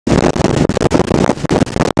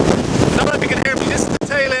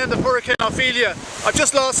Ophelia. I've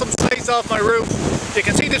just lost some slates off my roof. You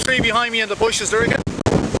can see the tree behind me in the bushes. They're getting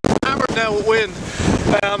hammered now with wind.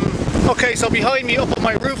 Okay, so behind me up on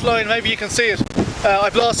my roof line, maybe you can see it.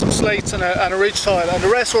 I've lost some slates and a ridge tile, and the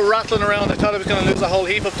rest were rattling around. I thought I was going to lose a whole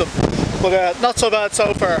heap of them, but not so bad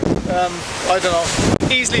so far. I don't know,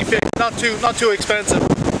 easily fixed, not too expensive.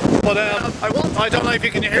 But I don't know if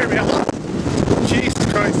you can hear me. Jesus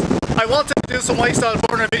Christ! I wanted to do some lifestyle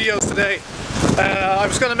burner videos today. I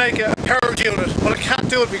was going to make a power unit, but I can't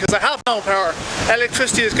do it because I have no power.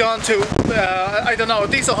 Electricity has gone to I don't know, at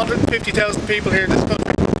least 150,000 people here in this country.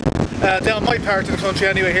 Down my part of the country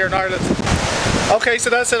anyway, here in Ireland. Okay, so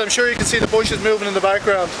that's it. I'm sure you can see the bushes moving in the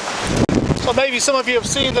background. So maybe some of you have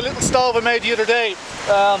seen the little stove I made the other day.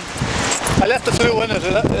 I left the flue in it.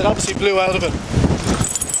 It obviously blew out of it.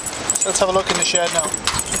 So let's have a look in the shed now.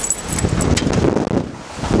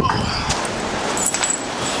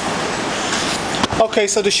 Okay,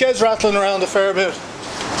 so the shed's rattling around a fair bit.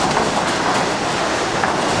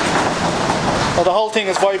 Well, the whole thing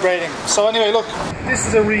is vibrating. So anyway, look, this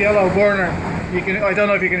is a riello burner. I don't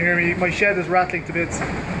know if you can hear me. My shed is rattling to bits.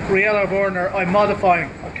 Riello burner. I'm modifying.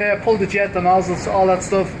 Okay, I pulled the jet, the nozzles, all that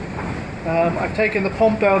stuff. I've taken the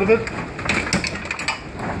pump out of it.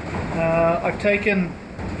 I've taken.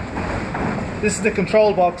 This is the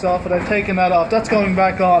control box off it. I've taken that off. That's going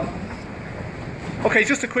back on. Okay,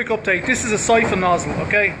 just a quick update. This is a siphon nozzle.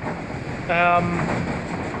 Okay,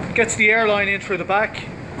 it gets the air line in through the back,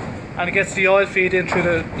 and it gets the oil feed in through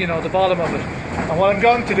the the bottom of it. And what I'm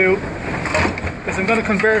going to do is I'm going to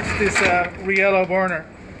convert this riello burner,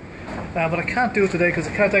 but I can't do it today because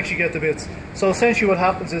I can't actually get the bits. So essentially what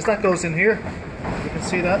happens is that goes in here. You can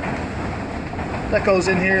see that. That goes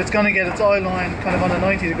in here. It's going to get its oil line kind of on a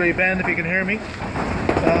 90-degree bend, if you can hear me.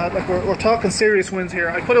 Like we're talking serious winds here.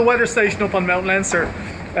 I put a weather station up on Mount Leinster.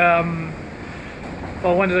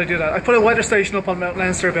 Well, when did I do that? I put a weather station up on Mount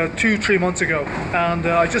Leinster about 2-3 months ago, and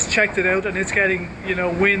I just checked it out, and it's getting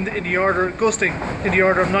wind in the order, gusting in the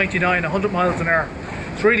order of 99, 100 miles an hour.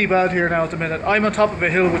 It's really bad here now at the minute. I'm on top of a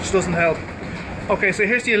hill, which doesn't help. Okay, so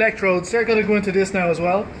here's the electrodes. They're going to go into this now as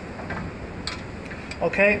well.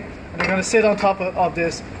 Okay, and they're going to sit on top of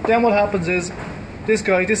this. Then what happens is, this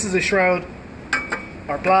is a shroud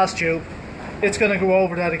or blast tube. It's going to go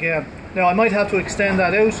over that again. Now I might have to extend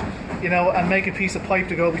that out, and make a piece of pipe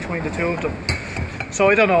to go between the two of them. So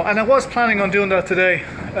I don't know, and I was planning on doing that today.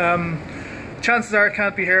 Chances are it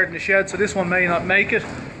can't be heard in the shed, so this one may not make it.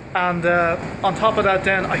 And on top of that,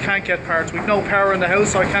 then I can't get parts. We've no power in the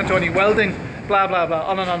house, so I can't do any welding. Blah blah blah,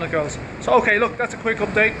 on and on it goes. So okay, look, that's a quick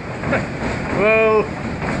update. Whoa,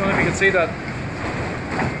 I don't know if you can see that.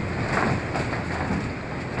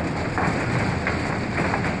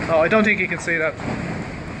 Oh, I don't think you can see that.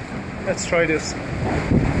 Let's try this.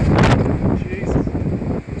 Jesus.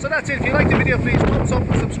 So that's it. If you like the video, please thumbs up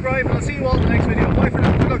and subscribe, and I'll see you all in the next video. Bye for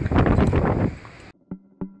now. Good luck.